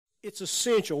It's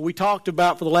essential. We talked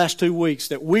about for the last 2 weeks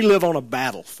that we live on a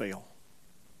battlefield.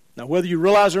 Now, whether you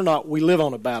realize it or not, we live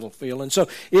on a battlefield. And so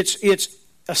it's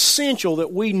essential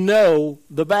that we know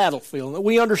the battlefield, that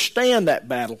we understand that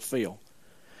battlefield,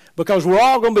 because we're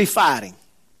all going to be fighting.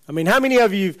 I mean, how many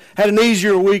of you had an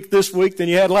easier week this week than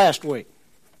you had last week?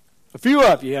 A few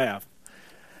of you have.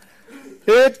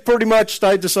 It pretty much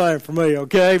stayed the same for me,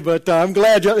 okay? But I'm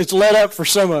glad it's let up for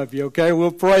some of you, okay?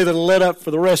 We'll pray that it'll let up for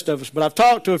the rest of us. But I've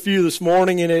talked to a few this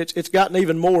morning, and it's gotten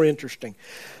even more interesting.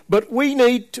 But we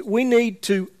need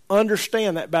to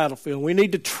understand that battlefield. We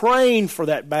need to train for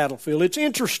that battlefield. It's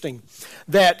interesting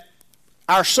that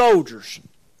our soldiers,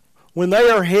 when they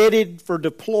are headed for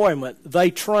deployment, they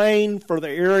train for the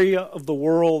area of the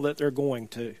world that they're going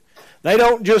to. They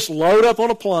don't just load up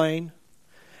on a plane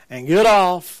and get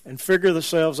off and figure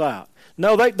themselves out.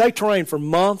 No, they train for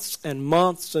months and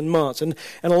months and months. And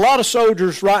a lot of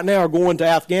soldiers right now are going to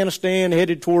Afghanistan,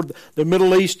 headed toward the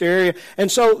Middle East area. And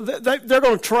so they're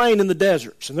going to train in the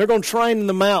deserts, and they're going to train in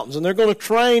the mountains, and they're going to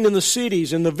train in the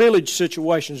cities, in the village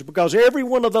situations, because every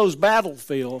one of those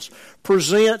battlefields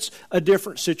presents a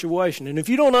different situation. And if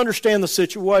you don't understand the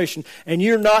situation and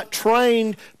you're not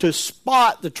trained to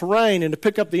spot the terrain and to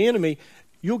pick up the enemy,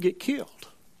 you'll get killed.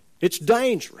 It's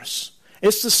dangerous.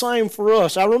 It's the same for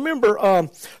us. I remember a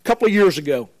couple of years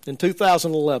ago, in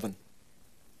 2011,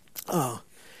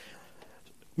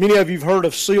 many of you have heard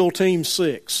of SEAL Team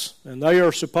 6, and they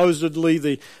are supposedly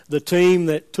the team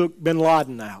that took bin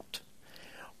Laden out.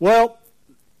 Well,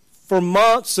 for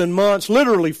months and months,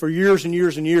 literally for years and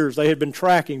years and years, they had been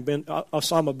tracking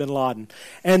Osama bin Laden.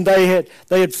 And they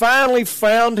had finally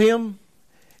found him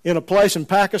in a place in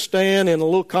Pakistan, in a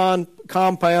little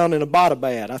compound in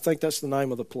Abbottabad. I think that's the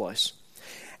name of the place.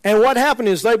 And what happened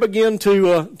is they began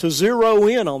to zero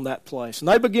in on that place. And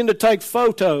they began to take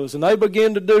photos, and they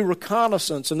began to do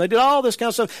reconnaissance, and they did all this kind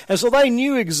of stuff. And so they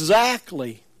knew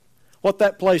exactly what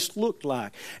that place looked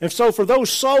like. And so for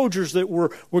those soldiers that were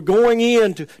going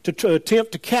in to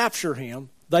attempt to capture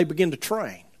him, they began to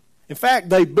train. In fact,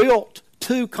 they built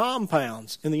 2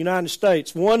 compounds in the United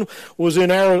States. One was in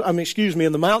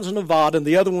the mountains of Nevada, and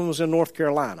the other one was in North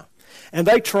Carolina. And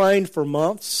they trained for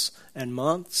months and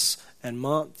months and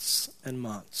months and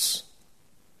months.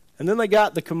 And then they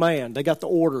got the command. They got the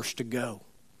orders to go.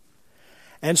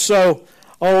 And so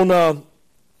on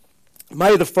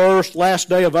May the 1st, last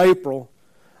day of April,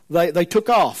 they took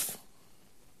off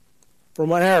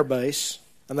from an air base,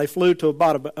 and they flew to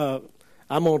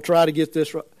I'm going to try to get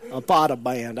this right.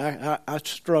 Abbottabad. I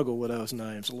struggle with those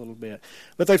names a little bit.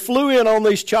 But they flew in on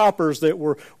these choppers that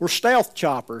were stealth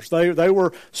choppers. They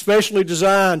were specially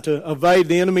designed to evade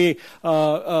the enemy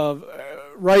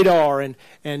radar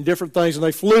and different things. And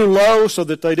they flew low so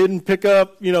that they didn't pick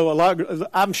up, a lot.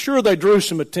 I'm sure they drew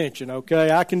some attention,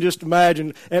 okay? I can just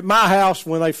imagine at my house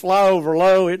when they fly over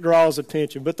low, it draws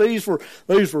attention. But these were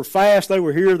fast. They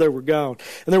were here, they were gone.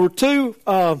 And there were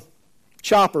 2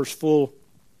 choppers full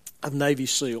of Navy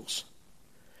SEALs.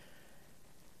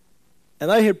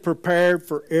 And they had prepared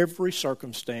for every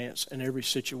circumstance and every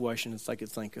situation that they could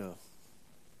think of.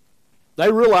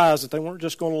 They realized that they weren't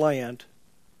just going to land,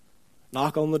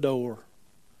 knock on the door,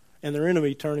 and their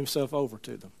enemy turn himself over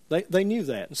to them. They knew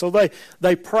that. And so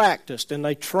they practiced and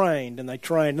they trained and they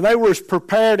trained. And they were as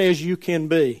prepared as you can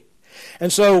be.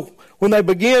 And so when they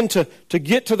began to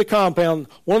get to the compound,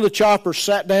 one of the choppers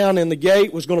sat down in the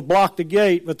gate, was going to block the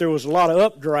gate, but there was a lot of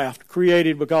updraft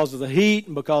created because of the heat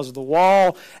and because of the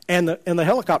wall, and the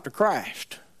helicopter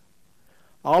crashed.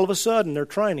 All of a sudden, their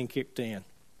training kicked in.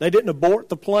 They didn't abort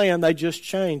the plan, they just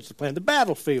changed the plan. The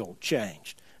battlefield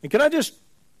changed. And can I just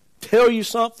tell you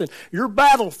something? Your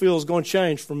battlefield is going to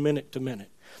change from minute to minute.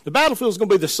 The battlefield is going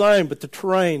to be the same, but the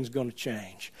terrain is going to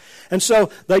change. And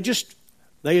so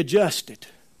they adjusted.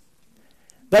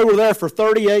 They were there for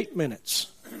 38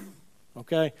 minutes.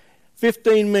 Okay?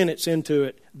 15 minutes into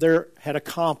it, they had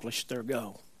accomplished their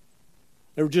goal.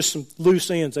 There were just some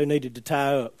loose ends they needed to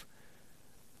tie up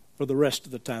for the rest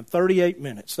of the time. 38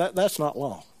 minutes. That's not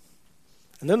long.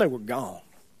 And then they were gone.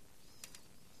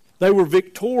 They were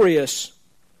victorious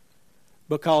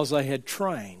because they had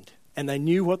trained and they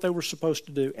knew what they were supposed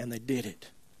to do and they did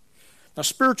it. Now,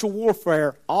 spiritual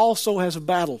warfare also has a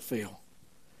battlefield.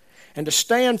 And to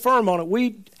stand firm on it,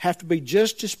 we have to be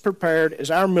just as prepared as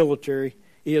our military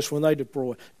is when they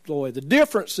deploy. The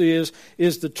difference is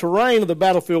the terrain of the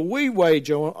battlefield we wage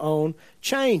on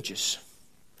changes.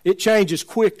 It changes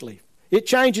quickly. It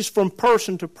changes from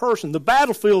person to person. The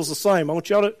battlefield is the same. I want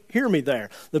y'all to hear me there.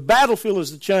 The battlefield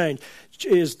is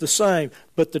the same,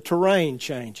 but the terrain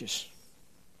changes.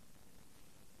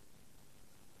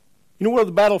 You know where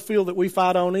the battlefield that we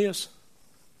fight on is?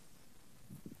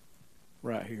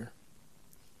 right here.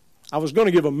 I was going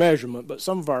to give a measurement, but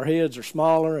some of our heads are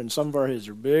smaller and some of our heads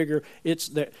are bigger. It's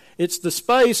the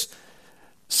space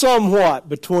somewhat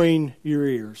between your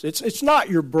ears. It's not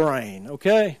your brain,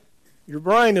 okay? Your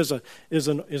brain is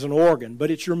an organ,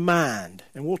 but it's your mind.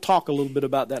 And we'll talk a little bit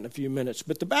about that in a few minutes.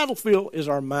 But the battlefield is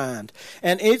our mind.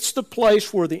 And it's the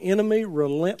place where the enemy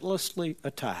relentlessly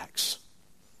attacks.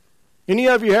 Any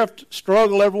of you have to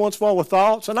struggle every once in a while with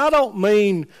thoughts? And I don't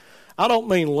mean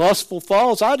lustful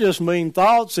thoughts. I just mean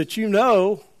thoughts that you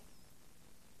know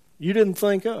you didn't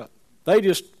think up. They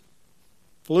just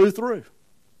flew through.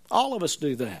 All of us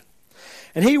do that.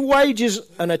 And he wages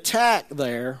an attack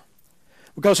there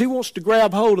because he wants to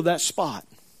grab hold of that spot.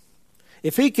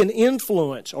 If he can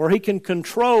influence or he can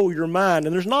control your mind,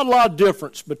 and there's not a lot of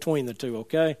difference between the two,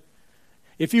 okay?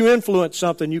 If you influence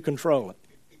something, you control it.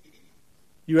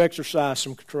 You exercise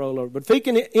some control over it. But if he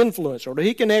can influence or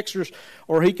he can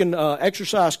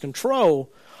exercise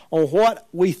control on what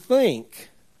we think,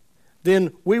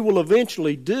 then we will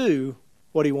eventually do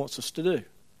what he wants us to do.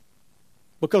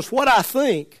 Because what I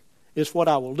think is what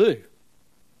I will do.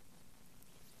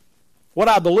 What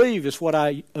I believe is what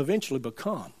I eventually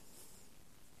become.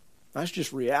 That's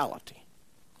just reality.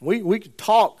 We could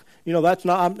talk. That's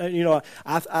not.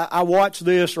 I watch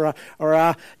this, or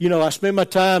I spend my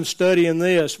time studying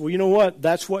this. Well, you know what?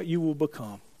 That's what you will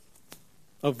become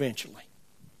eventually.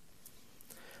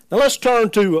 Now let's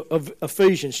turn to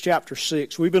Ephesians chapter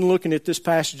 6. We've been looking at this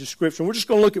passage of Scripture. We're just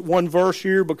going to look at one verse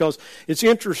here because it's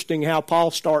interesting how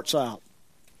Paul starts out.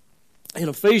 In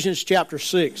Ephesians chapter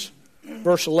 6,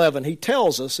 verse 11, he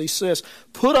tells us, he says,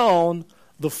 put on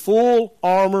the full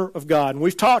armor of God. And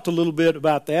we've talked a little bit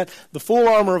about that. The full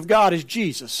armor of God is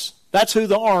Jesus. That's who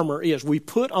the armor is. We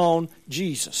put on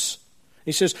Jesus.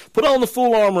 He says, put on the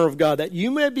full armor of God that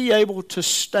you may be able to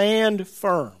stand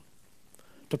firm,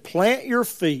 to plant your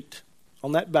feet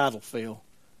on that battlefield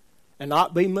and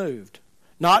not be moved,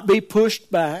 not be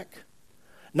pushed back,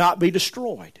 not be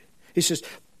destroyed. He says,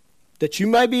 that you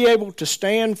may be able to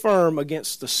stand firm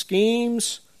against the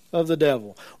schemes of the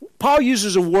devil. Paul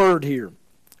uses a word here.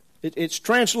 It's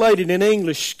translated in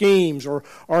English schemes, or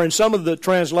in some of the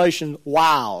translation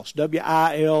wiles,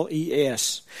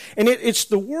 W-I-L-E-S. And it's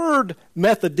the word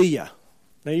methodia.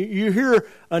 Now you hear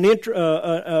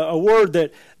a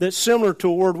word that's similar to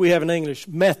a word we have in English,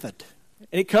 method.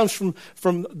 And it comes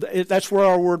from that's where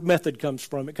our word method comes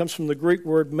from. It comes from the Greek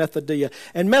word methodia.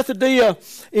 And methodia,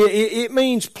 it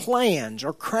means plans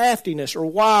or craftiness or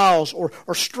wiles or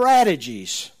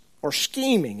strategies or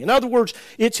scheming. In other words,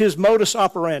 it's his modus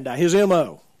operandi, his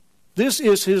M.O. This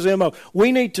is his M.O.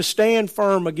 We need to stand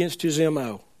firm against his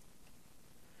M.O.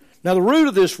 Now the root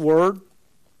of this word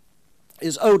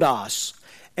is odos.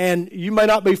 And you may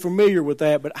not be familiar with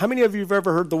that, but how many of you have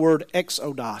ever heard the word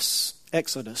exodus?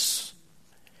 Exodus.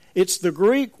 It's the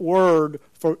Greek word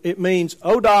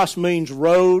odos means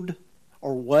road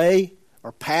or way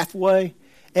or pathway.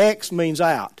 Ex means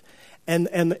out. And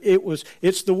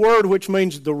it's the word which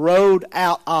means the road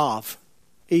out of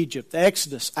Egypt, the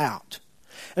exodus out.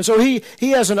 And so he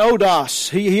has an odos.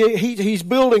 He's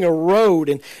building a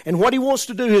road. And what he wants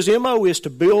to do, his M.O. is to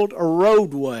build a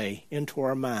roadway into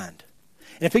our mind.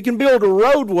 And if he can build a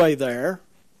roadway there,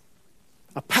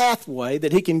 a pathway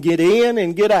that he can get in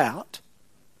and get out,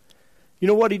 you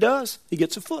know what he does? He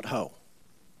gets a foothold.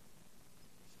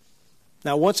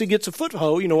 Now, once he gets a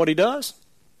foothold, you know what he does?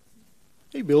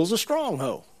 He builds a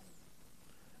stronghold.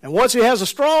 And once he has a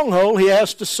stronghold, he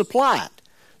has to supply it.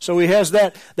 So he has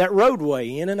that roadway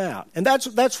in and out. And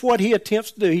that's what he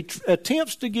attempts to do. He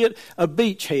attempts to get a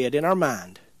beachhead in our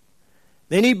mind.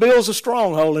 Then he builds a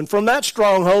stronghold. And from that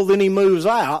stronghold, then he moves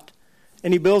out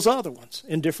and he builds other ones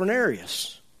in different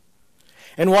areas.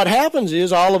 And what happens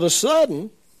is, all of a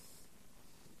sudden,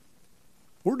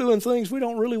 we're doing things we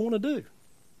don't really want to do.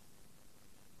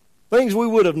 Things we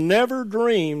would have never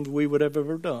dreamed we would have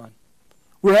ever done.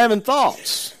 We're having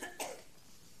thoughts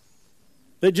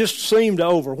that just seem to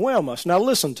overwhelm us. Now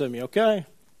listen to me, okay?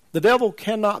 The devil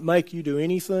cannot make you do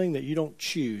anything that you don't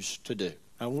choose to do.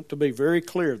 I want to be very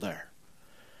clear there.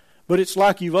 But it's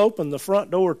like you've opened the front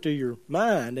door to your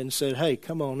mind and said, hey,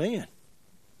 come on in.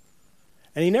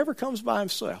 And he never comes by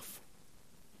himself.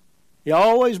 He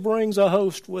always brings a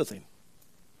host with him.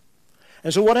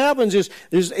 And so what happens is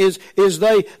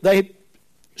they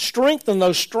strengthen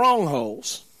those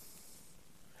strongholds,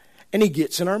 and he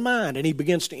gets in our mind, and he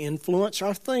begins to influence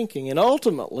our thinking, and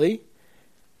ultimately,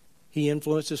 he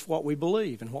influences what we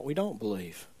believe and what we don't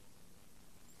believe.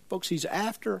 Folks, he's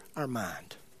after our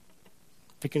mind.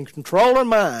 If he can control our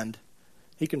mind,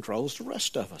 he controls the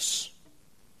rest of us.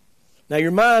 Now,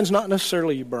 your mind's not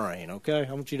necessarily your brain, okay?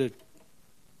 I want you to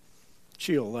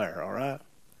chill there, all right?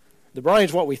 The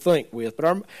brain's what we think with,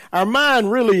 but our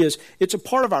mind really is, it's a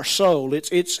part of our soul.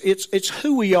 It's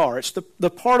who we are. It's the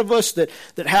part of us that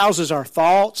houses our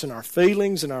thoughts and our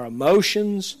feelings and our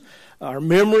emotions, our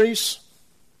memories.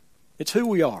 It's who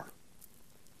we are.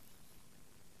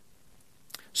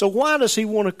 So why does he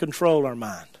want to control our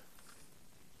mind?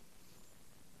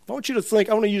 I want you to think,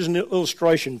 I want to use an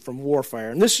illustration from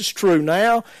warfare. And this is true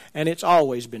now, and it's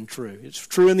always been true. It's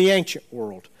true in the ancient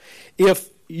world. If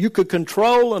you could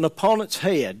control an opponent's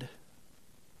head,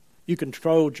 you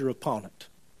controlled your opponent.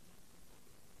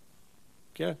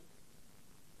 Okay?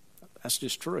 That's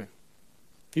just true.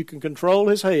 If you can control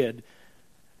his head,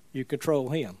 you control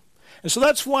him. And so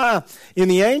that's why in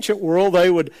the ancient world they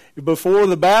would, before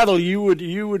the battle, you would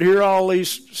hear all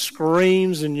these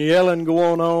screams and yelling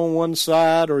going on one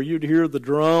side, or you'd hear the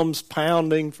drums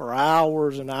pounding for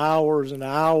hours and hours and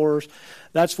hours.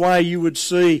 That's why you would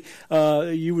see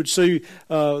the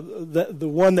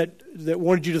one that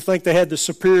wanted you to think they had the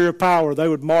superior power. They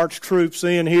would march troops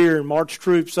in here and march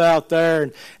troops out there,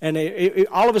 and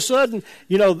all of a sudden,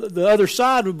 the other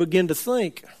side would begin to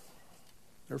think,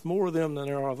 there's more of them than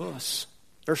there are of us.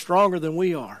 They're stronger than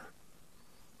we are.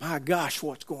 My gosh,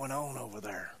 what's going on over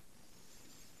there?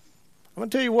 I'm going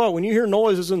to tell you what, when you hear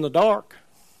noises in the dark,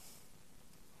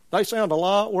 they sound a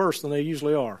lot worse than they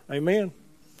usually are. Amen?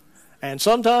 And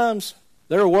sometimes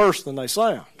they're worse than they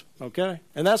sound. Okay?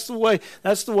 And that's the way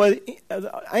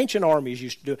the ancient armies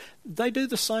used to do it. They do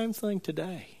the same thing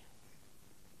today.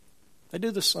 They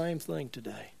do the same thing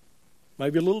today.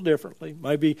 Maybe a little differently.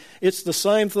 Maybe it's the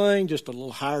same thing, just a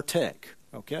little higher tech.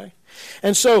 Okay?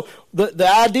 And so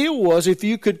the idea was, if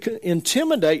you could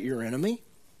intimidate your enemy,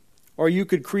 or you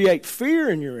could create fear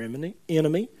in your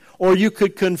enemy, or you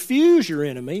could confuse your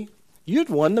enemy, you'd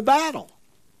won the battle.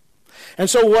 And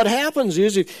so what happens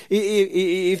is,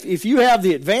 if you have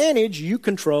the advantage, you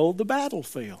control the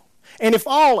battlefield. And if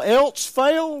all else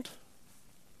failed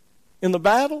in the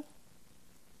battle,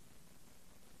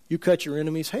 you cut your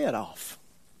enemy's head off.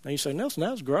 Now you say, Nelson,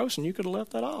 that was gross, and you could have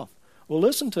left that off. Well,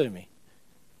 listen to me.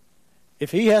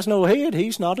 If he has no head,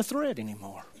 he's not a threat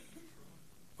anymore.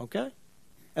 Okay?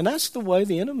 And that's the way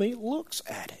the enemy looks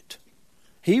at it.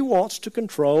 He wants to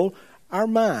control our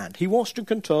mind. He wants to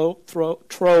control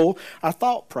our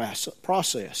thought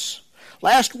process.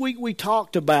 Last week we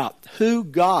talked about who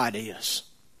God is.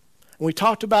 We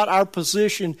talked about our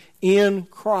position in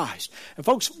Christ. And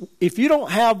folks, if you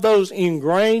don't have those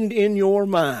ingrained in your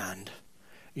mind,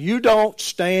 you don't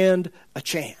stand a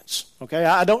chance. Okay?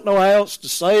 I don't know how else to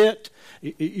say it.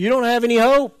 You don't have any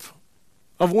hope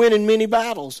of winning many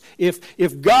battles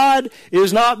if God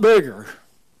is not bigger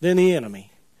than the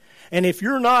enemy. And if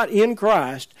you're not in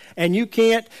Christ, and you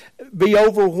can't be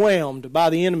overwhelmed by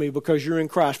the enemy because you're in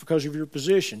Christ, because of your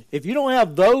position, if you don't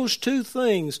have those two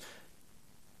things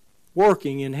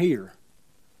working in here,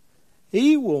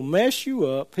 he will mess you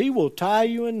up. He will tie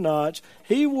you in knots.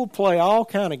 He will play all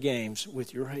kind of games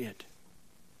with your head.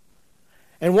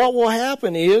 And what will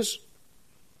happen is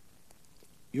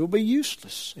you'll be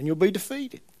useless and you'll be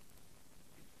defeated.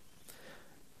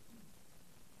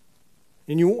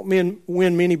 And you won't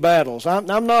win many battles. I'm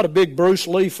not a big Bruce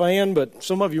Lee fan, but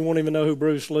some of you won't even know who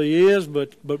Bruce Lee is.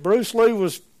 But Bruce Lee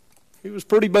was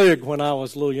pretty big when I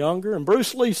was a little younger. And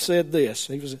Bruce Lee said this.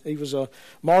 He was a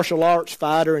martial arts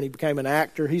fighter, and he became an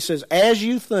actor. He says, "As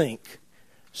you think,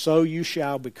 so you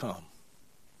shall become."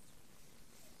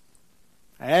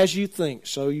 As you think,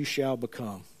 so you shall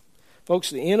become.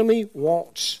 Folks, the enemy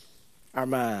wants our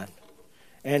mind,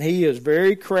 and he is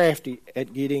very crafty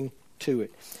at getting to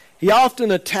it. He often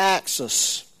attacks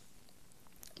us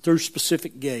through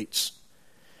specific gates.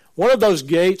 One of those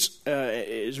gates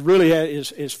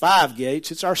is 5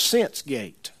 gates. It's our sense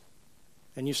gate.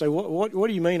 And you say, what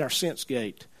do you mean our sense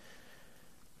gate?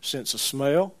 Sense of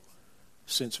smell,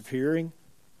 sense of hearing,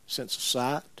 sense of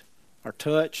sight, our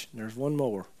touch, and there's one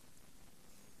more.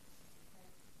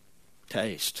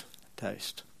 Taste.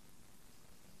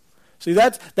 See,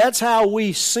 that's how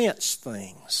we sense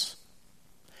things.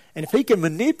 And if he can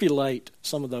manipulate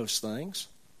some of those things,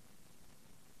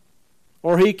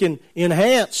 or he can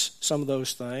enhance some of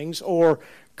those things, or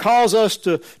cause us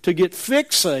to get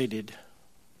fixated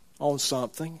on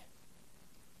something,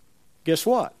 guess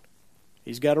what?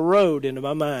 He's got a road into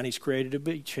my mind. He's created a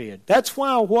beachhead. That's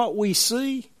why what we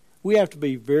see, we have to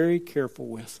be very careful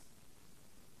with.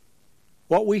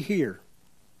 What we hear,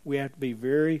 we have to be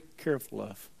very careful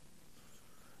of.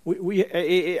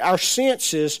 Our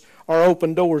senses are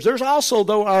open doors. There's also,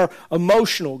 though, our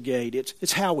emotional gate.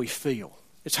 It's how we feel.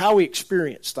 It's how we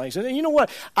experience things. And you know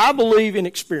what? I believe in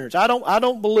experience. I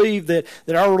don't believe that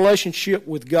our relationship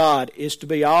with God is to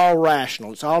be all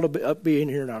rational. It's all to be in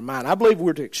here in our mind. I believe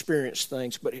we're to experience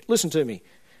things. But listen to me.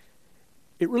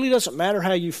 It really doesn't matter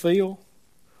how you feel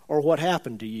or what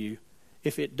happened to you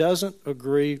if it doesn't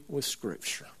agree with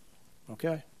Scripture.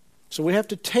 Okay? So we have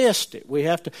to test it. We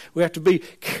have to be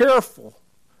careful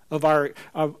of our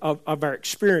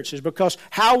experiences, because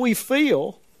how we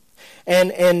feel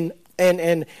and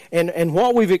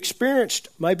what we've experienced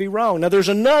may be wrong. Now, there's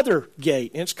another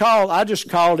gate, and I just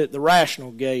called it the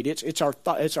rational gate. It's our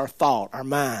thought, our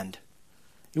mind.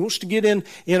 He wants to get in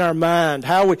our mind,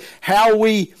 how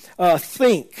we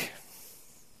think.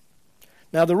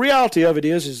 Now, the reality of it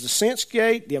is the sense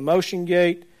gate, the emotion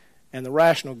gate, and the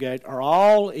rational gate are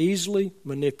all easily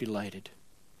manipulated.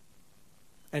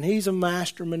 And he's a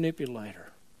master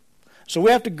manipulator. So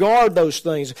we have to guard those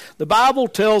things. The Bible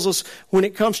tells us when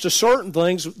it comes to certain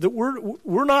things that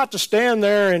we're not to stand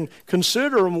there and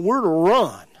consider them, we're to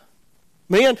run.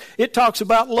 Men, it talks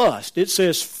about lust. It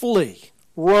says flee,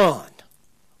 run.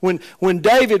 When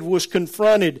David was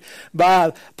confronted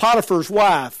by Potiphar's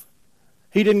wife,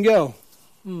 he didn't go,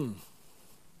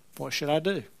 what should I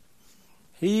do?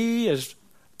 He, as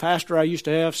pastor I used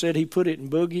to have, said he put it in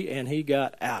boogie and he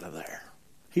got out of there.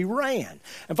 He ran.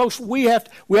 And folks, we have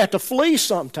to flee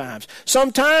sometimes.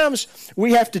 Sometimes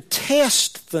we have to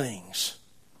test things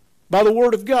by the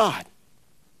Word of God.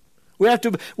 We have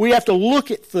to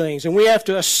look at things and we have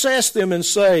to assess them and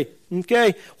say,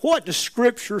 okay, what does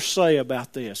Scripture say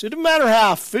about this? It doesn't matter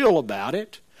how I feel about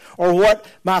it or what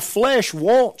my flesh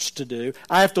wants to do.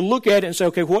 I have to look at it and say,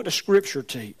 okay, what does Scripture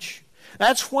teach?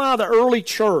 That's why the early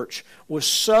church was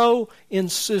so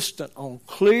insistent on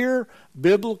clear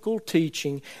biblical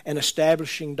teaching and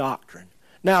establishing doctrine.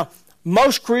 Now,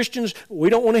 most Christians, we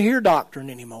don't want to hear doctrine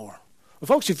anymore. Well,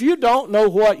 folks, if you don't know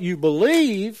what you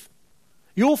believe,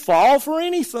 you'll fall for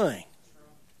anything.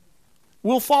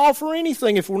 We'll fall for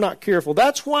anything if we're not careful.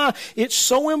 That's why it's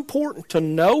so important to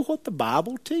know what the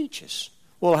Bible teaches.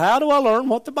 Well, how do I learn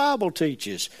what the Bible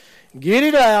teaches? Get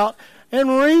it out and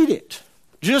read it.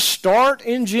 Just start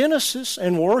in Genesis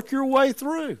and work your way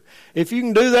through. If you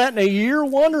can do that in a year,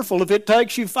 wonderful. If it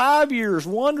takes you 5 years,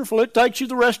 wonderful. It takes you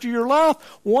the rest of your life,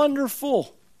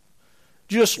 wonderful.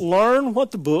 Just learn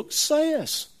what the book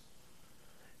says.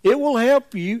 It will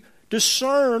help you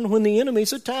discern when the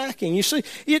enemy's attacking. You see,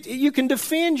 you can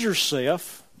defend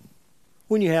yourself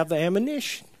when you have the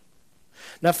ammunition.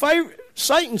 Now,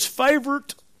 Satan's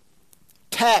favorite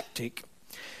tactic,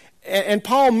 and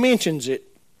Paul mentions it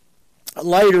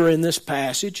later in this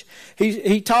passage,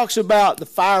 he talks about the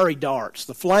fiery darts,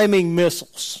 the flaming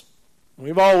missiles.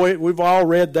 We've all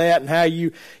read that and how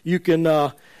you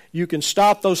can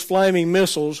stop those flaming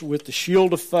missiles with the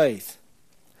shield of faith.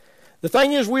 The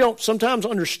thing is, we don't sometimes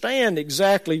understand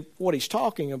exactly what he's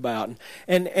talking about.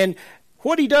 And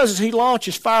what he does is he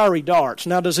launches fiery darts.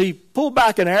 Now, does he pull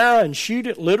back an arrow and shoot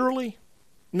it literally?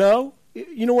 No.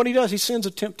 You know what he does? He sends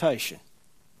a temptation.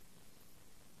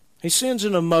 He sends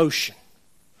an emotion.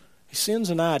 He sends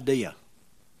an idea.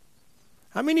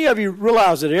 How many of you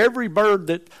realize that every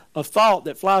bird of thought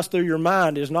that flies through your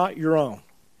mind is not your own?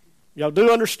 Y'all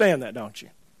do understand that, don't you?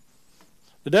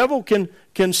 The devil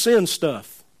can send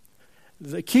stuff.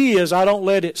 The key is I don't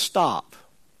let it stop.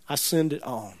 I send it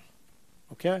on.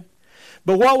 Okay?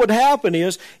 But what would happen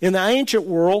is, in the ancient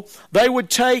world, they would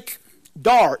take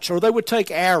darts or they would take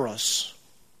arrows,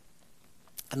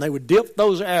 and they would dip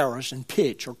those arrows in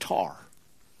pitch or tar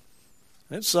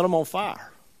and set them on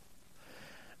fire.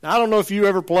 Now, I don't know if you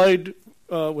ever played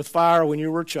with fire when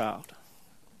you were a child.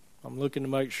 I'm looking to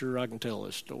make sure I can tell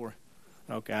this story.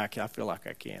 Okay, I feel like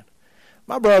I can.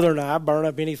 My brother and I burn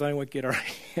up anything we get our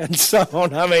hands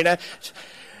on. I mean,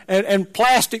 and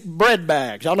plastic bread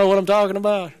bags. Y'all know what I'm talking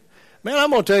about? Man,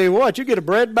 I'm going to tell you what. You get a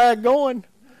bread bag going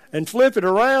and flip it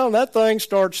around, that thing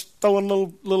starts throwing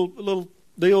little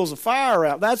deals of fire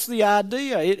out. That's the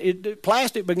idea.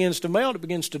 Plastic begins to melt. It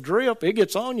begins to drip. It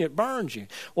gets on you. It burns you.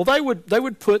 Well, they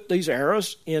would put these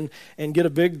arrows in and get a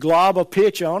big glob of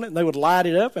pitch on it, and they would light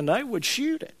it up, and they would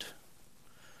shoot it.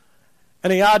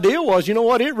 And the idea was, you know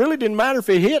what? It really didn't matter if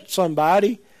it hit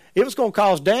somebody. It was going to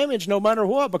cause damage no matter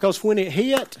what, because when it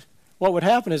hit, what would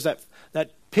happen is that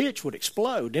pitch would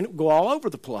explode, and it would go all over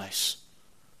the place.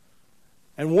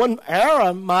 And one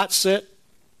arrow might set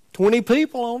 20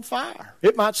 people on fire.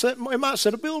 It might set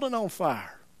a building on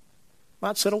fire. It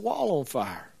might set a wall on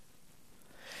fire.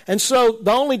 And so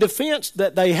the only defense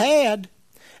that they had,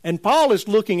 and Paul is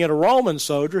looking at a Roman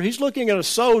soldier, he's looking at a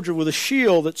soldier with a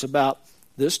shield that's about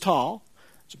this tall,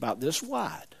 it's about this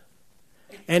wide.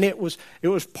 And it was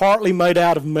partly made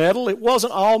out of metal. It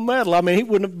wasn't all metal. I mean, he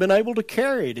wouldn't have been able to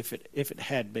carry it if it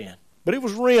had been. But it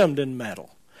was rimmed in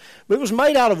metal. But it was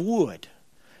made out of wood.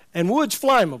 And wood's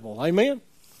flammable, amen?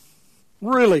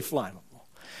 Really flammable.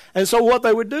 And so what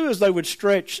they would do is they would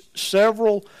stretch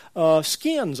several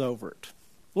skins over it,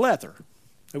 leather.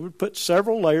 They would put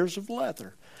several layers of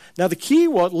leather. Now the key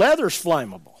was, leather's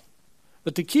flammable.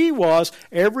 But the key was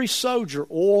every soldier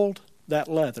oiled that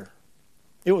leather.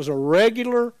 It was a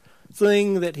regular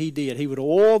thing that he did. He would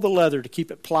oil the leather to keep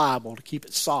it pliable, to keep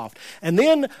it soft. And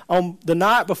then on the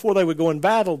night before they would go in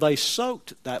battle, they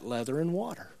soaked that leather in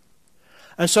water.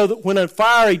 And so that when a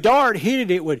fiery dart hit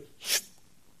it, it would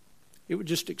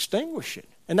just extinguish it.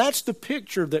 And that's the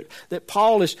picture that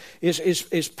Paul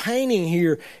is painting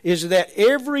here, is that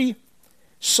every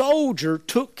soldier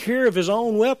took care of his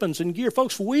own weapons and gear.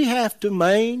 Folks, we have to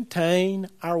maintain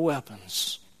our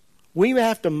weapons. We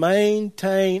have to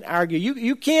maintain our gear.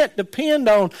 You can't depend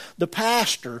on the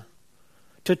pastor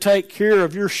to take care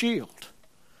of your shield.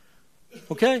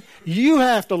 Okay? You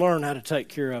have to learn how to take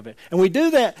care of it. And we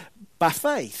do that by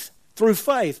faith, through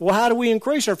faith. Well, how do we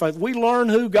increase our faith? We learn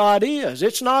who God is.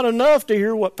 It's not enough to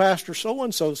hear what Pastor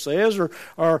so-and-so says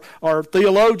or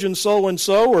theologian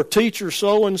so-and-so or teacher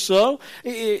so-and-so.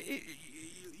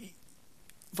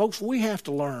 Folks, we have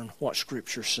to learn what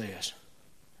Scripture says.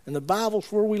 And the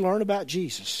Bible's where we learn about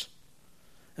Jesus.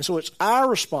 And so it's our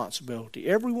responsibility,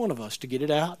 every one of us, to get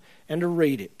it out and to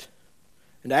read it.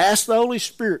 And to ask the Holy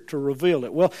Spirit to reveal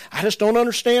it. Well, I just don't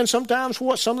understand sometimes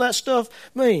what some of that stuff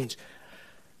means.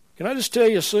 Can I just tell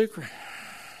you a secret?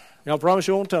 I promise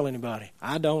you I won't tell anybody.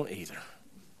 I don't either.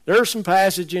 There are some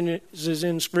passages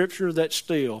in Scripture that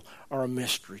still are a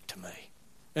mystery to me.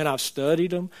 And I've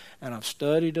studied them, and I've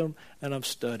studied them, and I've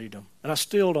studied them. And I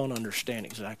still don't understand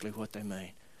exactly what they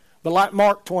mean. But like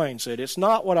Mark Twain said, it's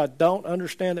not what I don't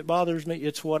understand that bothers me,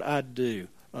 it's what I do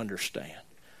understand.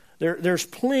 There's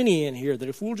plenty in here that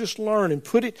if we'll just learn and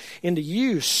put it into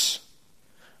use,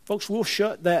 folks, we'll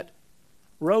shut that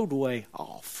roadway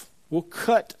off. We'll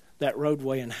cut that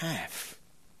roadway in half.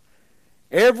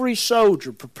 Every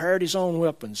soldier prepared his own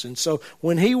weapons. And so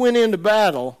when he went into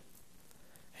battle,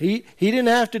 he didn't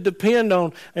have to depend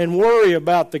on and worry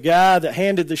about the guy that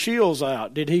handed the shields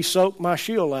out. Did he soak my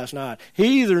shield last night?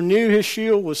 He either knew his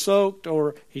shield was soaked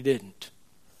or he didn't.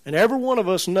 And every one of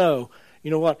us know, you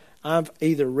know what, I've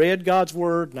either read God's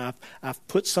Word and I've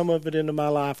put some of it into my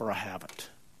life or I haven't.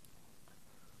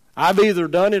 I've either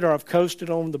done it or I've coasted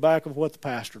on the back of what the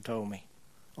pastor told me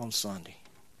on Sunday.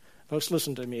 Folks,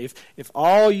 listen to me. If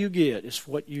all you get is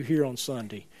what you hear on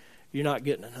Sunday, you're not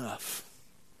getting enough.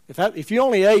 If you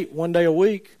only ate one day a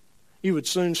week, you would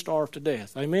soon starve to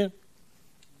death. Amen?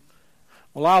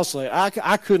 Well, I'll say,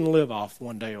 I couldn't live off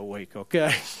one day a week,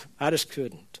 okay? I just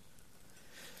couldn't.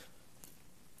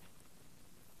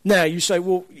 Now, you say,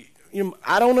 well,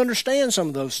 I don't understand some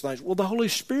of those things. Well, the Holy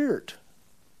Spirit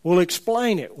will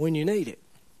explain it when you need it.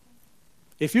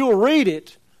 If you'll read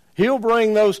it, He'll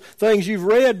bring those things you've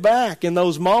read back in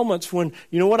those moments when,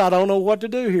 you know what, I don't know what to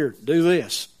do here. Do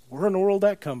this. Where in the world did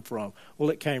that come from? Well,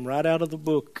 it came right out of the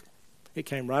book. It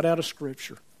came right out of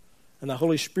Scripture. And the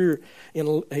Holy Spirit,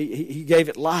 He gave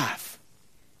it life.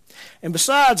 And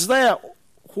besides that,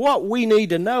 what we need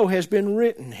to know has been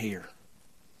written here.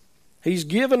 He's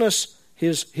given us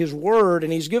His Word,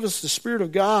 and He's given us the Spirit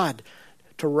of God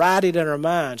to write it in our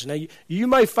minds. Now, you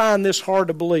may find this hard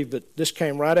to believe, but this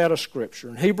came right out of Scripture.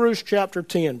 In Hebrews chapter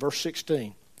 10, verse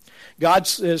 16, God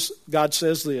says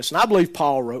this, and I believe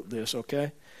Paul wrote this,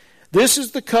 okay? This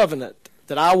is the covenant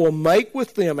that I will make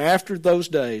with them after those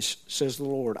days, says the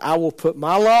Lord. I will put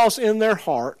my laws in their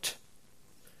heart,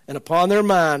 and upon their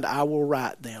mind I will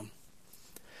write them.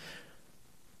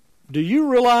 Do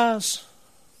you realize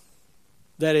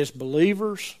that as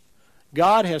believers,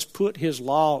 God has put His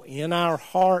law in our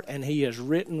heart, and He has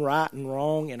written right and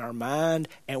wrong in our mind,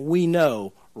 and we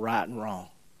know right and wrong?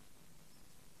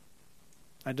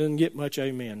 I didn't get much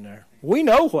amen there. We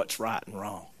know what's right and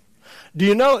wrong. Do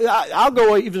you know, I'll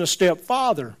go even a step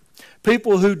farther.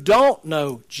 People who don't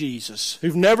know Jesus,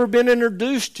 who've never been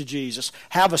introduced to Jesus,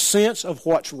 have a sense of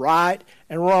what's right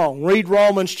and wrong. Read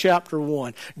Romans chapter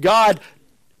 1. God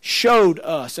showed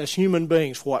us as human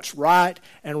beings what's right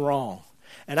and wrong.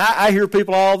 And I hear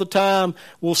people all the time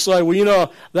will say, well, you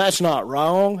know, that's not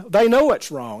wrong. They know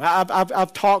it's wrong.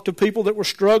 I've talked to people that were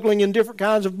struggling in different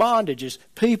kinds of bondages.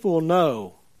 People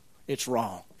know it's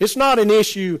wrong. It's not an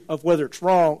issue of whether it's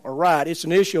wrong or right. It's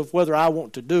an issue of whether I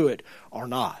want to do it or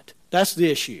not. That's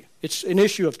the issue. It's an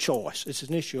issue of choice. It's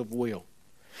an issue of will.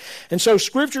 And so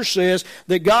Scripture says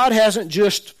that God hasn't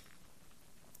just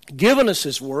given us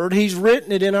His Word. He's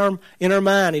written it in our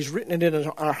mind. He's written it in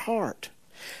our heart.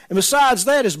 And besides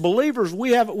that, as believers,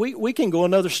 we can go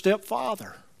another step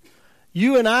farther.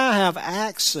 You and I have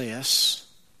access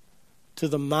to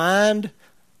the mind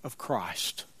of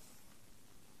Christ.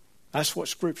 That's what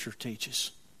Scripture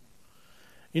teaches.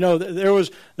 You know, there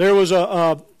was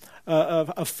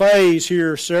a phase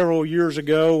here several years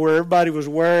ago where everybody was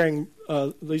wearing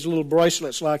these little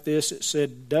bracelets like this. It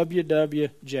said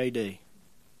WWJD.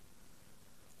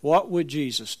 What would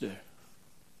Jesus do?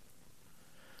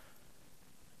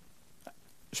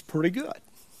 It's pretty good.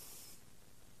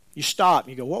 You stop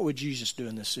and you go, what would Jesus do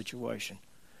in this situation?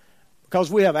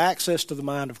 Because we have access to the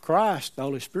mind of Christ, the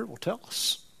Holy Spirit will tell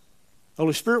us. The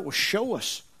Holy Spirit will show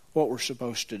us what we're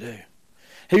supposed to do.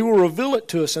 He will reveal it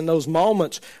to us in those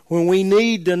moments when we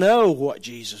need to know what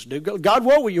Jesus did. God,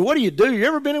 what do you do? You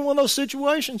ever been in one of those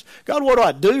situations? God, what do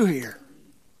I do here?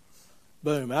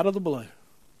 Boom, out of the blue.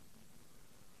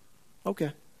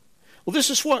 Okay. Well, this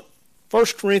is what 1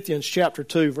 Corinthians chapter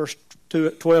 2, verse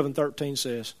 12 and 13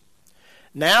 says.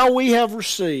 Now we have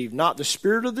received not the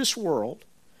spirit of this world,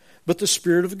 but the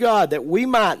Spirit of God, that we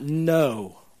might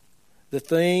know the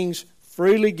things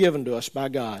freely given to us by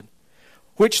God,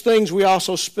 which things we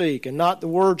also speak, and not the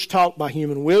words taught by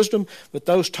human wisdom, but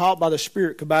those taught by the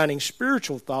Spirit, combining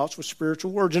spiritual thoughts with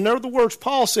spiritual words. In other words,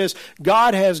 Paul says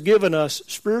God has given us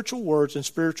spiritual words and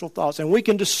spiritual thoughts, and we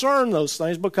can discern those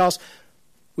things because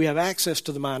we have access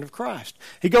to the mind of Christ.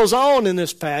 He goes on in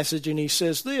this passage and he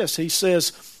says this. He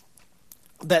says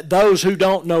that those who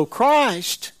don't know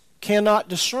Christ cannot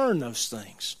discern those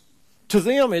things. To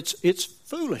them it's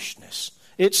foolishness.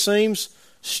 It seems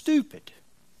stupid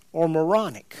or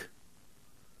moronic.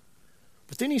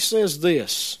 But then he says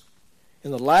this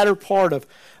in the latter part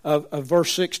of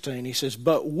verse 16. He says,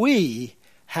 but we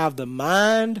have the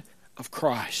mind of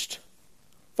Christ.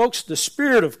 Folks, the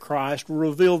Spirit of Christ will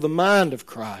reveal the mind of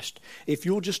Christ if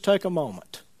you'll just take a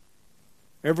moment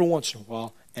every once in a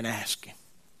while and ask Him.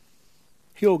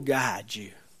 He'll guide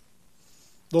you.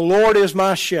 The Lord is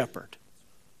my shepherd.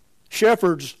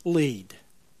 Shepherds lead,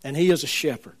 and He is a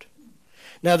shepherd.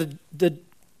 Now, the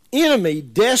enemy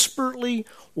desperately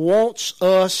wants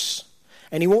us,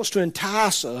 and he wants to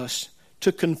entice us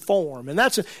to conform. And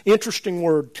that's an interesting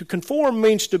word. To conform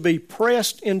means to be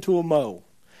pressed into a mold.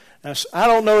 Now, I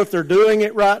don't know if they're doing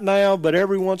it right now, but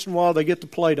every once in a while they get the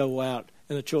Play-Doh out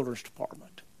in the children's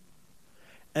department.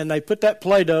 And they put that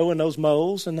Play-Doh in those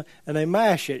molds, and they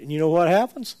mash it. And you know what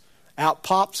happens? Out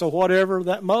pops or whatever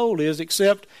that mold is,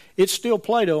 except it's still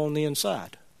Play-Doh on the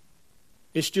inside.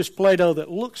 It's just Play-Doh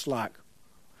that looks like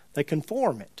they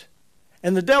conform it.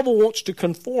 And the devil wants to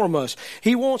conform us.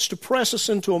 He wants to press us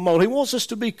into a mold. He wants us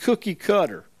to be cookie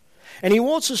cutter. And he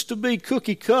wants us to be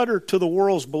cookie cutter to the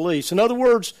world's beliefs. In other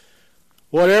words,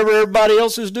 whatever everybody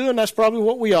else is doing, that's probably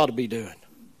what we ought to be doing.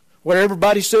 What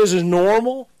everybody says is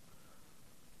normal,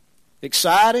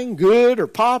 exciting, good, or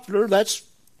popular, that's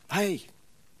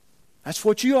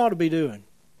what you ought to be doing.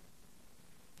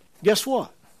 Guess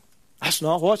what? That's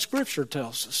not what Scripture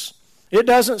tells us. It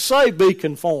doesn't say be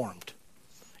conformed.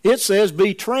 It says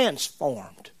be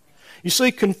transformed. You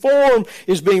see, conform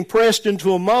is being pressed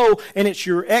into a mold, and it's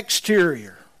your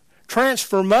exterior.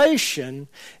 Transformation,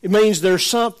 it means there's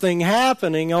something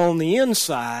happening on the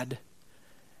inside,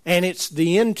 and it's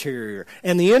the interior.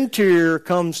 And the interior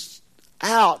comes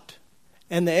out,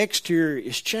 and the exterior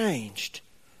is changed.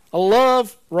 I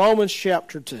love Romans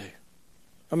chapter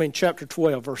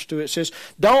 12, verse 2. It says,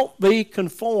 don't be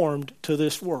conformed to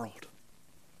this world.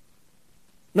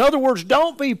 In other words,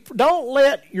 don't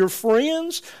let your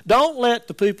friends, don't let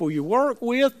the people you work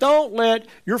with, don't let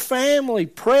your family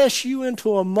press you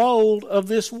into a mold of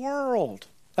this world.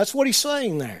 That's what he's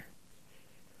saying there.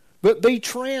 But be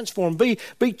transformed, be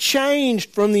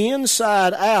changed from the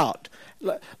inside out.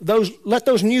 Let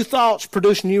those new thoughts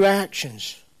produce new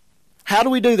actions. How do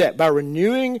we do that? By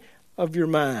renewing of your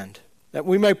mind, that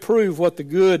we may prove what the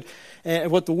good and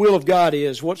what the will of God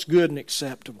is, what's good and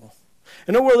acceptable.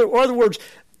 In other words,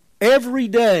 every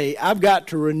day I've got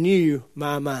to renew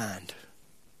my mind.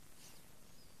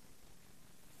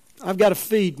 I've got to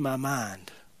feed my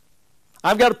mind.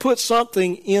 I've got to put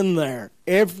something in there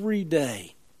every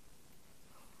day.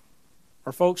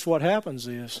 Or folks, what happens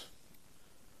is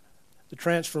the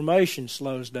transformation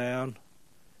slows down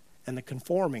and the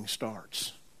conforming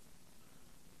starts.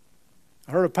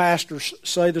 I heard a pastor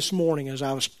say this morning as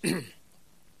I was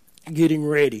getting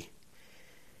ready.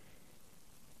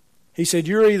 He said,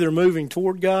 you're either moving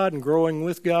toward God and growing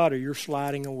with God or you're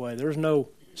sliding away. There's no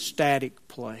static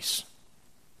place.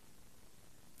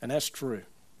 And that's true.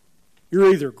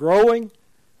 You're either growing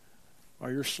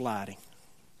or you're sliding.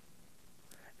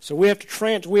 So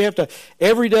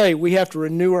every day we have to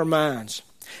renew our minds.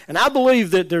 And I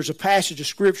believe that there's a passage of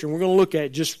Scripture, and we're going to look at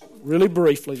it just really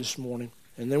briefly this morning,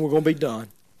 and then we're going to be done.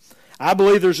 I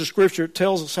believe there's a Scripture that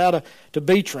tells us how to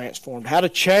be transformed, how to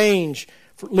change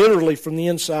literally from the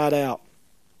inside out.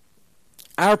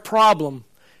 Our problem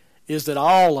is that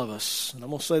all of us, and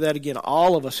I'm going to say that again,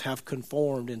 all of us have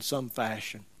conformed in some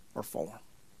fashion or form.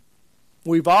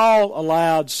 We've all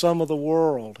allowed some of the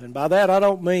world, and by that I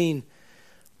don't mean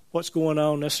what's going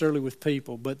on necessarily with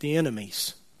people, but the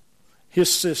enemy's,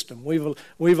 his system.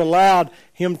 We've allowed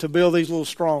him to build these little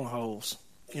strongholds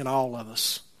in all of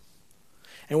us.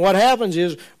 And what happens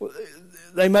is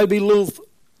they may be little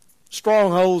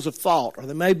strongholds of thought, or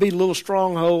they may be little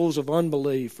strongholds of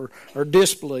unbelief or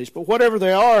disbelief, but whatever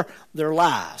they are, they're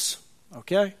lies.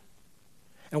 Okay?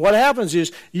 And what happens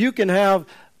is you can have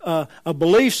a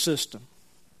belief system,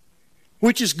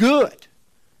 which is good,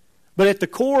 but at the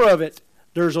core of it,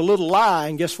 there's a little lie,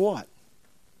 and guess what?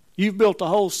 You've built the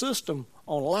whole system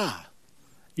on a lie.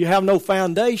 You have no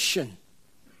foundation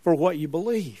for what you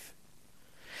believe.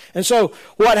 And so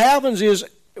what happens is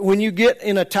when you get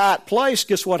in a tight place,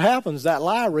 guess what happens? That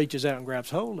lie reaches out and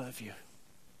grabs hold of you.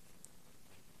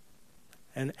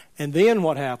 And then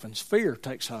what happens? Fear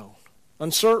takes hold.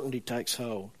 Uncertainty takes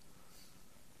hold.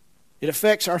 It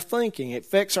affects our thinking. It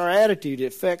affects our attitude. It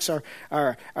affects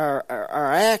our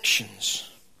actions.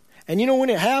 And you know when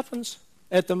it happens?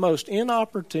 At the most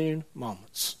inopportune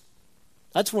moments.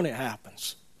 That's when it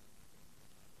happens.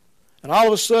 And all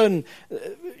of a sudden,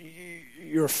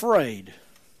 you're afraid,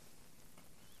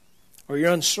 or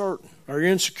you're uncertain, or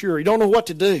you're insecure. You don't know what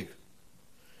to do.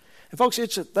 And folks,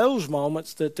 it's at those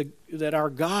moments that our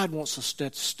God wants us to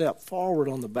step forward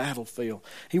on the battlefield.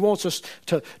 He wants us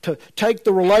to take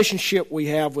the relationship we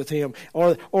have with Him,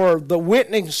 or the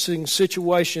witnessing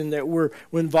situation that we're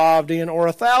involved in, or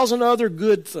 1,000 other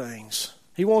good things.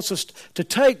 He wants us to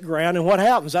take ground, and what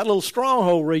happens? That little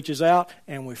stronghold reaches out,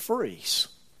 and we freeze.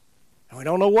 And we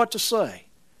don't know what to say.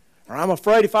 Or I'm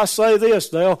afraid if I say this,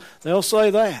 they'll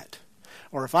say that.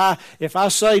 Or if I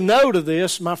say no to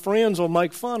this, my friends will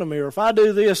make fun of me. Or if I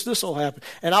do this, this will happen.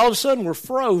 And all of a sudden we're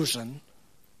frozen.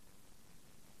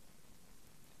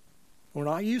 We're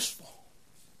not useful.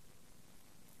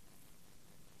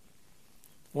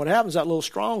 What happens, that little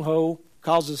stronghold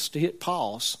causes us to hit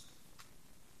pause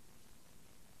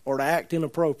or to act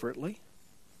inappropriately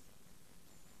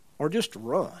or just to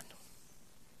run.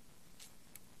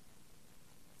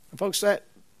 And folks, that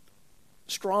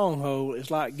stronghold is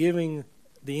like giving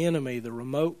the enemy the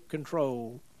remote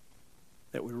control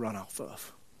that we run off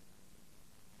of.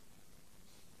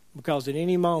 Because at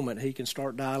any moment he can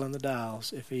start dialing the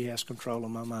dials if he has control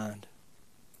of my mind.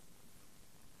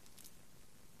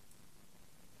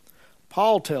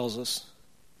 Paul tells us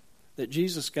that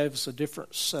Jesus gave us a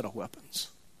different set of weapons.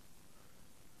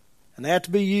 And they have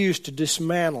to be used to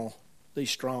dismantle these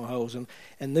strongholds.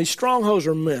 And these strongholds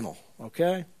are mental,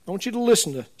 okay? I want you to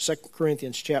listen to 2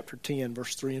 Corinthians chapter 10,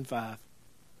 verse 3 and 5. It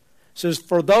says,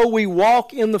 "For though we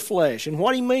walk in the flesh," and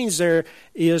what he means there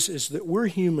is that we're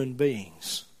human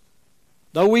beings.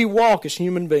 Though we walk as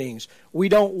human beings, we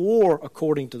don't war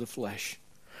according to the flesh.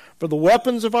 For the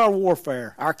weapons of our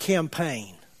warfare, our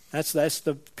campaign, that's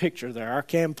the picture there, our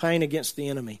campaign against the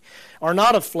enemy, are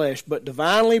not of flesh, but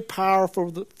divinely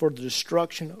powerful for the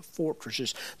destruction of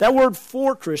fortresses. That word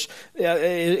fortress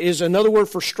is another word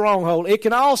for stronghold.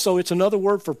 It's another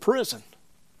word for prison.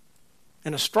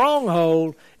 And a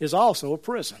stronghold is also a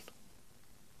prison.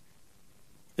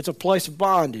 It's a place of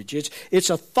bondage. It's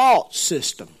a thought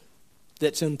system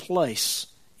that's in place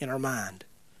in our mind.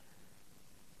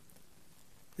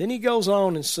 Then he goes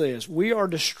on and says, we are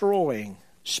destroying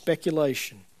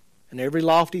speculation and every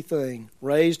lofty thing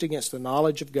raised against the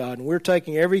knowledge of God. And we're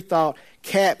taking every thought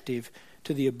captive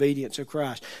to the obedience of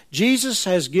Christ. Jesus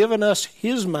has given us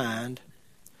His mind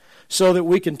so that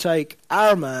we can take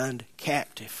our mind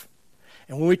captive.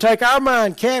 And when we take our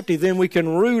mind captive, then we can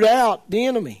root out the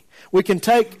enemy. We can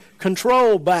take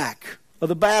control back of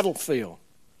the battlefield.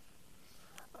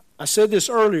 I said this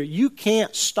earlier, you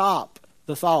can't stop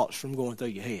the thoughts from going through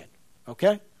your head,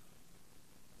 okay?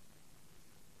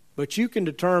 But you can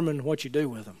determine what you do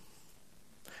with them.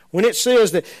 When it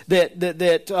says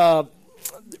that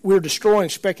we're destroying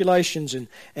speculations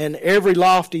and every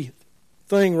lofty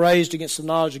thing raised against the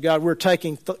knowledge of God, we're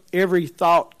taking every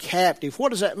thought captive. What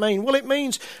does that mean? Well, it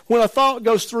means when a thought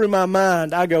goes through my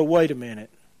mind, I go, wait a minute.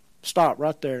 Stop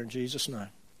right there in Jesus' name.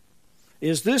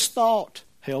 Is this thought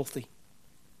healthy?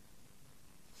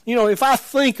 You know, if I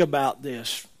think about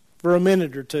this for a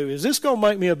minute or two, is this going to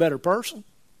make me a better person?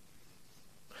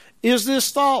 Is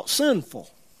this thought sinful?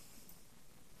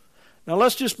 Now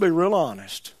let's just be real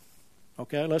honest.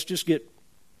 Okay, let's just get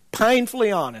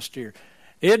painfully honest here.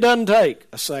 It doesn't take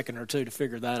a second or two to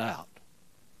figure that out.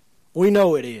 We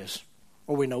know it is,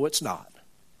 or we know it's not.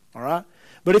 All right?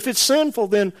 But if it's sinful,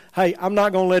 then, hey, I'm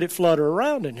not going to let it flutter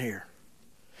around in here.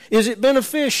 Is it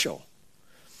beneficial?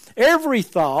 Every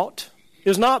thought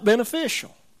is not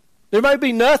beneficial. There may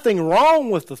be nothing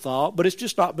wrong with the thought, but it's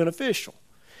just not beneficial.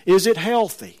 Is it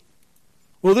healthy?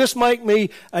 Will this make me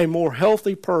a more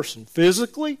healthy person,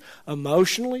 physically,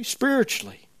 emotionally,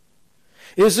 spiritually?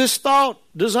 Is this thought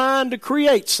designed to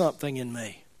create something in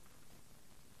me?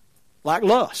 Like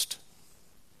lust,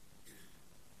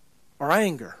 or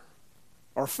anger,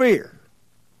 or fear,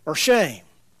 or shame,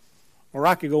 or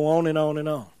I could go on and on and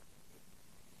on.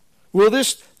 Will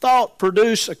this thought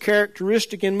produce a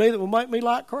characteristic in me that will make me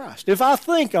like Christ? If I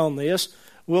think on this,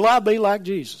 will I be like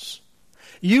Jesus?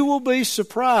 You will be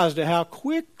surprised at how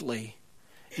quickly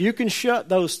you can shut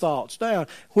those thoughts down.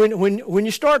 When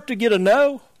you start to get a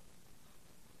no,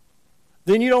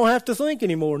 then you don't have to think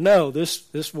anymore. No,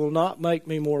 this will not make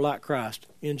me more like Christ.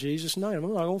 In Jesus' name,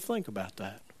 I'm not going to think about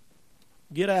that.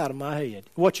 Get out of my head.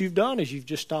 What you've done is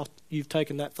you've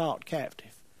taken that thought captive.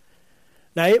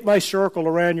 Now, it may circle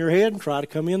around your head and try to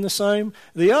come in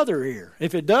the other ear.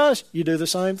 If it does, you do the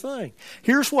same thing.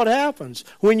 Here's what happens.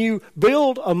 When you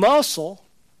build a muscle,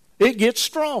 it gets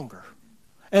stronger.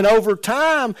 And over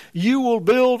time, you will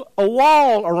build a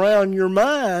wall around your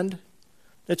mind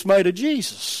that's made of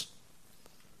Jesus.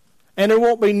 And there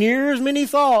won't be near as many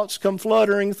thoughts come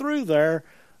fluttering through there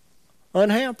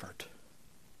unhampered.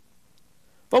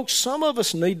 Folks, some of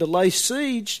us need to lay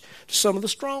siege to some of the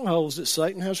strongholds that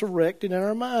Satan has erected in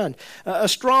our mind. A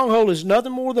stronghold is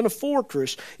nothing more than a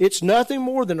fortress. It's nothing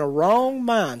more than a wrong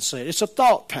mindset. It's a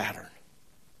thought pattern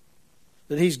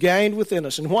that he's gained within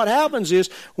us. And what happens is,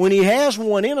 when he has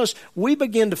one in us, we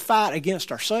begin to fight against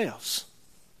ourselves.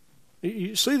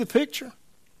 You see the picture?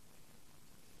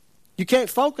 You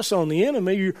can't focus on the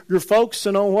enemy. You're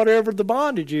focusing on whatever the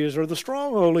bondage is or the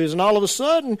stronghold is, and all of a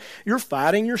sudden, you're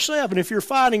fighting yourself. And if you're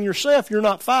fighting yourself, you're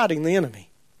not fighting the enemy.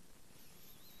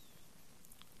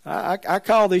 I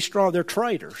call these they're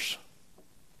traitors.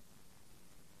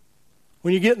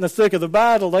 When you get in the thick of the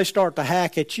battle, they start to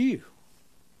hack at you.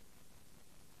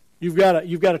 You've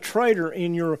got a traitor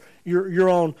in your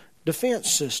own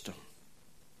defense system.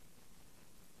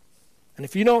 And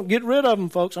if you don't get rid of them,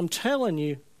 folks, I'm telling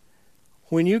you,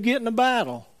 when you get in a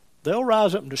battle, they'll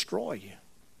rise up and destroy you.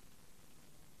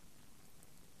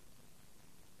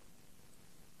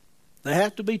 They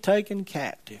have to be taken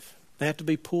captive. They have to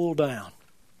be pulled down.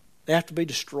 They have to be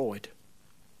destroyed.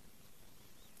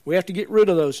 We have to get rid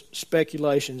of those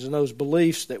speculations and those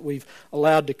beliefs that we've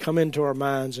allowed to come into our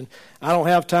minds. And I don't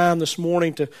have time this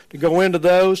morning to go into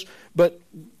those, but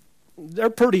they're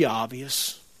pretty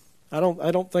obvious. I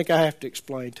don't think I have to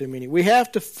explain too many. We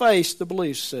have to face the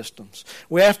belief systems.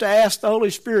 We have to ask the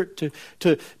Holy Spirit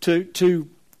to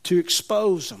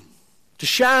expose them, to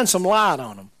shine some light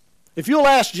on them. If you'll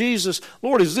ask Jesus,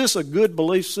 Lord, is this a good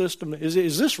belief system?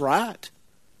 Is this right?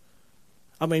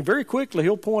 I mean, very quickly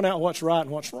he'll point out what's right and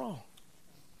what's wrong.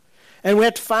 And we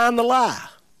have to find the lie.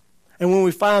 And when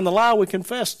we find the lie, we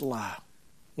confess the lie.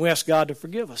 We ask God to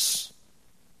forgive us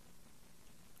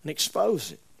and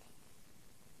expose it.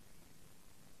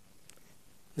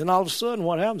 Then all of a sudden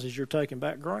what happens is you're taking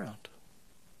back ground.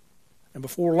 And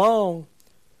before long,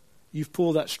 you've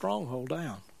pulled that stronghold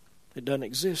down. It doesn't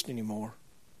exist anymore.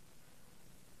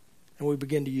 And we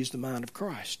begin to use the mind of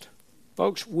Christ.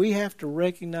 Folks, we have to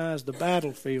recognize the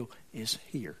battlefield is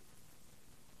here.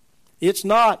 It's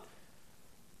not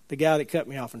the guy that cut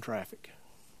me off in traffic.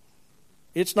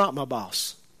 It's not my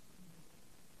boss.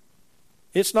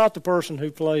 It's not the person who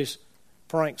plays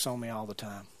pranks on me all the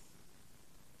time.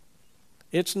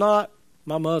 It's not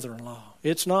my mother-in-law.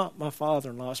 It's not my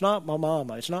father-in-law. It's not my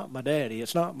mama. It's not my daddy.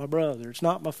 It's not my brother. It's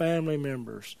not my family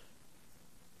members.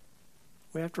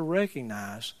 We have to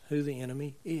recognize who the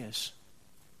enemy is.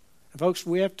 And folks,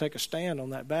 we have to take a stand on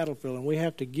that battlefield, and we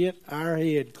have to get our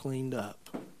head cleaned up.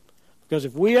 Because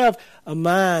if we have a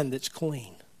mind that's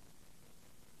clean,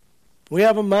 we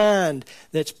have a mind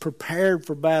that's prepared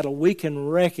for battle, we can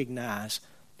recognize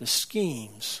the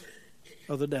schemes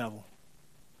of the devil.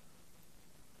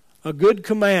 A good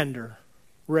commander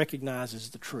recognizes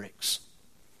the tricks.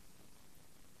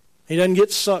 He doesn't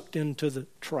get sucked into the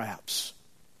traps.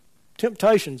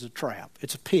 Temptation's a trap.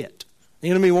 It's a pit. The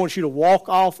enemy wants you to walk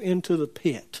off into the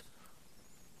pit.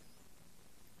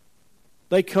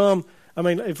 They come, I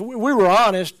mean, if we were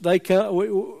honest, they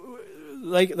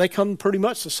come pretty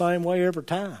much the same way every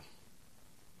time.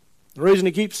 The reason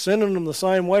he keeps sending them the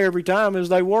same way every time is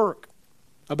they work.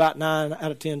 about 9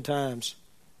 out of 10 times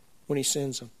when he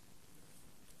sends them.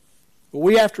 But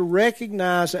we have to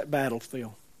recognize that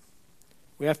battlefield.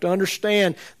 We have to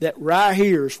understand that right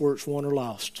here is where it's won or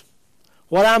lost.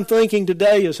 What I'm thinking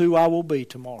today is who I will be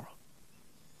tomorrow.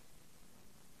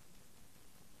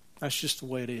 That's just the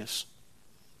way it is.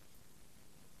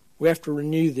 We have to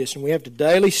renew this, and we have to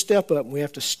daily step up, and we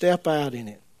have to step out in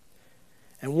it.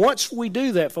 And once we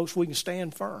do that, folks, we can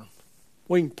stand firm.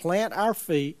 We can plant our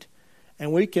feet,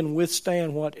 and we can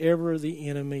withstand whatever the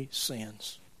enemy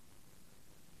sends.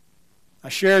 I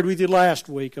shared with you last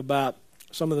week about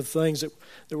some of the things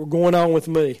that were going on with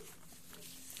me.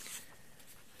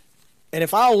 And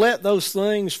if I'll let those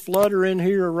things flutter in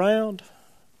here around,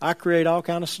 I create all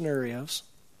kind of scenarios,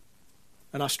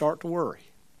 and I start to worry.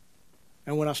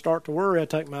 And when I start to worry, I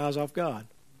take my eyes off God.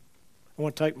 And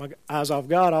when I take my eyes off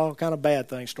God, all kind of bad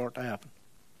things start to happen.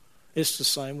 It's the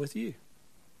same with you.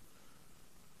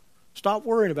 Stop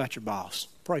worrying about your boss.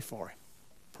 Pray for him.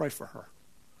 Pray for her.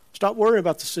 Stop worrying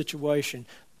about the situation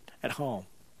at home.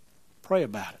 Pray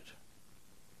about it.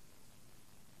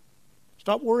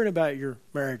 Stop worrying about your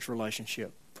marriage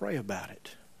relationship. Pray about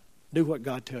it. Do what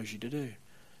God tells you to do.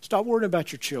 Stop worrying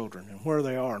about your children and where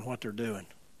they are and what they're doing.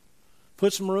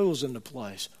 Put some rules into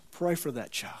place. Pray for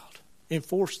that child.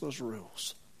 Enforce those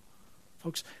rules.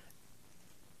 Folks,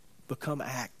 become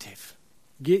active.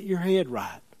 Get your head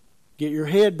right. Get your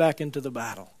head back into the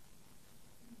battle.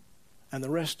 And the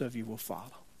rest of you will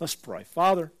follow. Let's pray.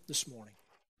 Father, this morning.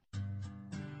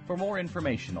 For more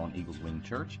information on Eagles Wing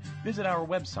Church, visit our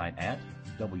website at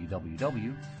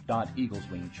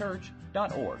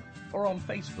www.eagleswingchurch.org or on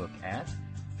Facebook at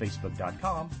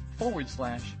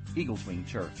facebook.com/Eagles Wing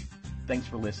Church. Thanks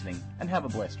for listening and have a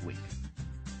blessed week.